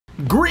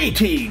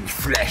Greetings,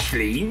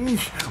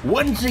 fleshlings!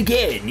 Once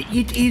again,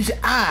 it is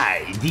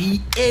I,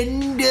 the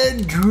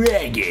Ender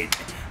Dragon.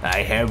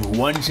 I have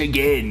once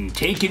again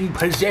taken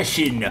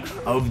possession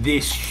of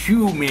this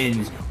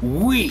human's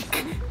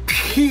weak,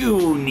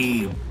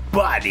 puny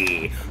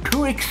body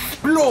to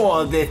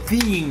explore the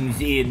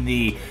things in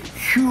the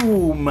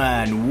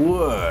human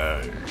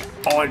world.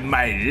 On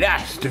my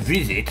last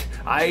visit,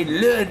 I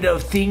learned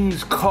of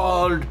things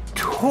called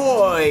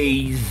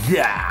toys.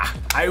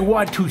 I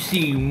want to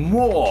see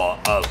more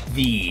of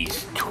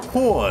these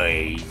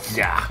toys.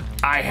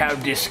 I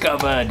have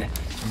discovered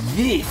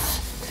this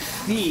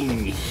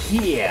thing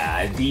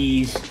here,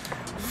 these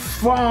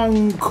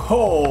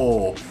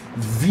Funko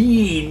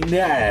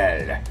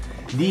Vynl.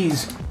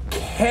 These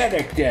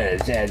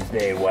characters, as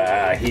they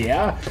were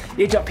here.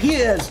 It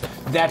appears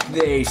that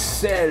they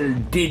sell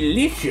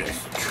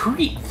delicious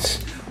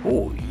treats.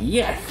 Oh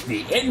yes,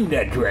 the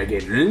Ender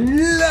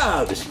Dragon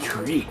loves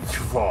treats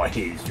for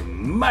his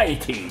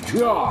mighty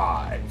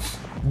jaws.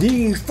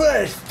 The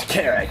first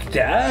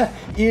character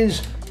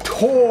is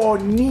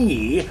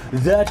Tony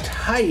the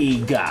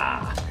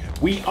Tiger.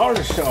 We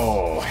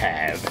also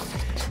have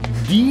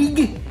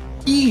Dig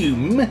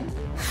Im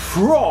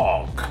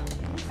Frog.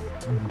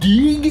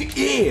 Dig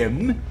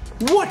Im?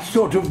 What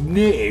sort of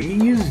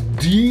name is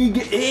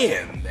Dig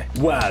Im?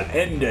 Well,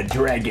 Ender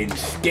Dragon's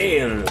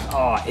scales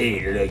are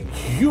a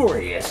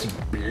luxurious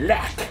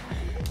black.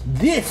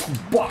 This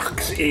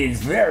box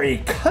is very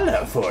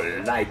colorful,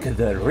 like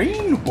the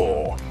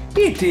rainbow.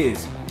 It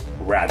is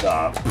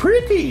rather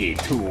pretty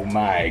to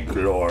my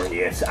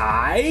glorious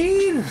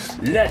eyes.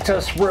 Let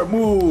us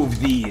remove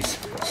these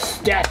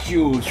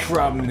statues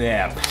from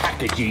their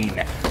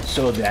packaging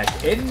so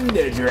that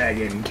Ender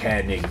Dragon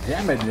can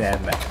examine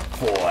them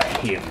for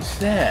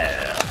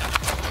himself.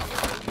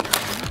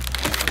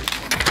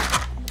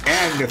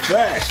 And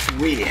first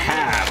we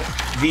have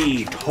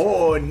the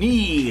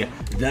Tony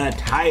the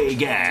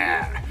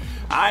Tiger.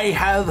 I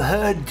have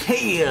heard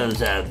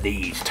tales of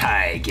these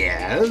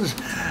tigers.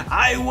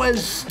 I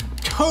was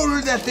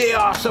told that they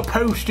are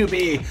supposed to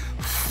be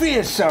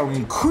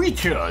fearsome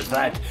creatures,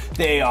 that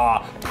they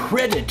are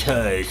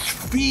predators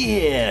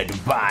feared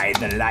by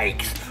the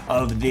likes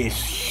of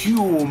this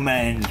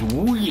human's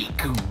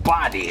weak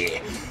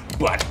body.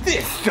 But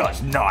this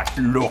does not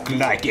look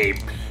like a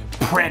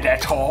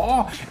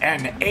predator,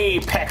 an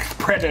apex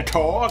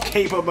predator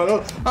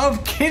capable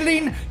of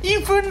killing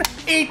even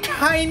a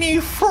tiny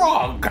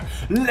frog,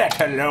 let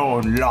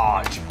alone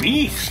large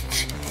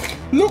beasts.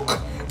 Look,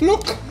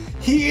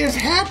 he is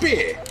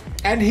happy,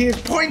 and he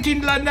is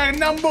pointing like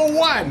number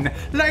one,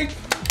 like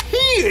he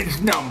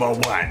is number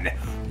one.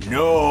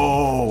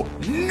 No,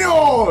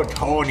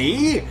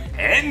 Tony,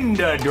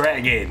 Ender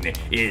Dragon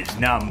is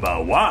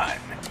number one.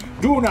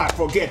 Do not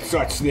forget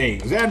such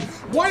things. And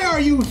why are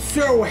you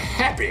so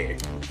happy?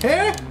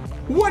 Eh?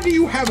 Why do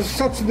you have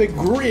such the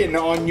grin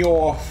on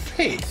your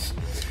face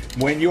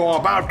when you're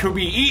about to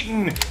be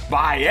eaten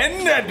by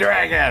Ender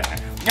Dragon?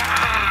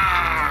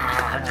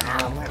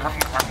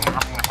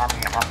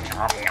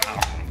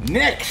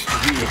 Next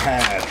we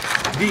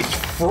have this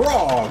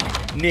frog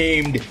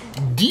named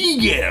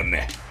Dig Im.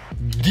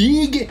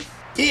 Dig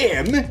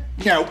Im?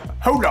 Now,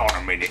 hold on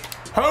a minute.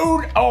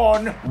 Hold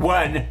on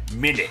 1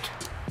 minute.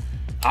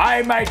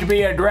 I might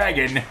be a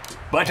dragon,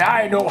 but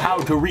I know how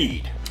to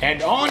read.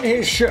 And on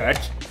his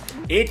shirt,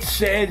 it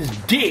says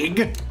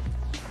dig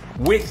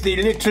with the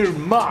little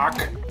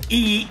mark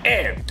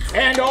EM.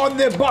 And on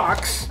the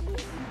box,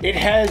 it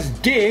has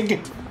dig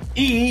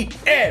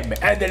EM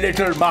and the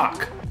little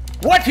mark.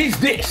 What is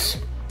this?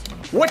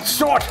 What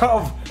sort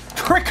of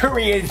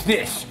trickery is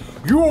this?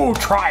 You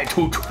try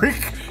to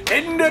trick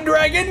Ender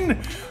Dragon?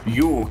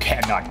 You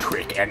cannot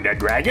trick Ender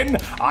Dragon.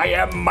 I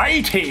am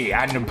mighty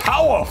and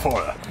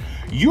powerful.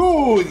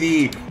 You,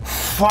 the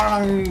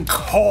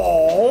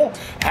Funko,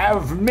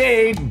 have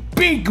made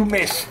big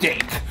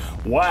mistake.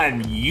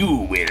 One you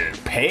will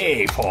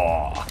pay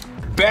for.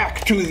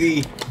 Back to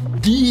the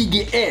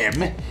Dig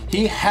Im.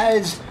 He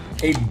has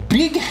a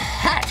big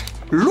hat.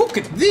 Look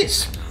at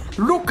this.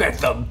 Look at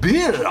the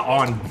bill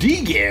on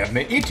Dig Im.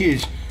 It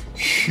is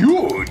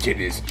huge. It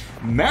is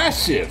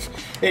massive.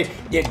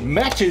 It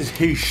matches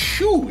his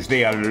shoes.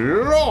 They are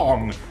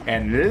long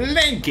and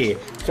lanky,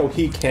 so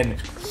he can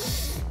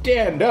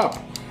stand up.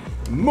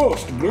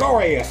 Most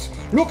glorious.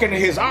 Look at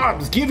his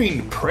arms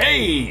giving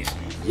praise.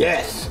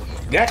 Yes,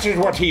 that is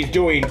what he's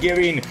doing,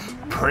 giving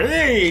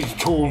praise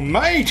to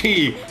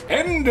mighty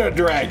Ender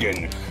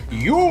Dragon.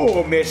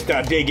 You,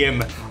 Mr. Dig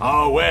Im,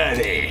 are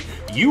worthy.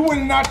 You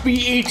will not be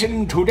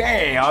eaten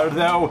today,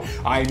 although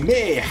I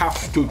may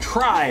have to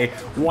try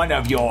one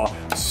of your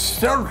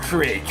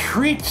sultry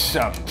treats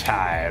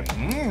sometime.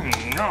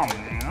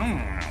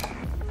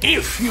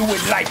 If you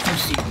would like to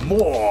see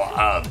more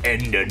of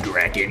Ender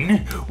Dragon,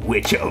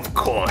 which of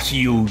course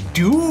you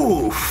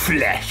do,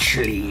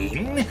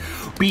 fleshling,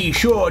 be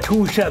sure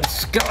to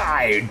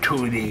subscribe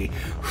to the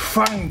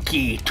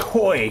Funky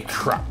Toy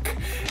Truck,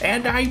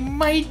 and I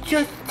might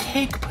just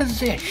take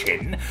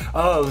possession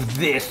of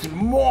this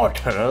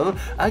mortal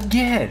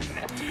again.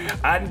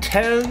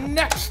 Until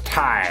next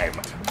time,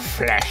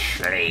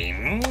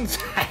 fleshlings.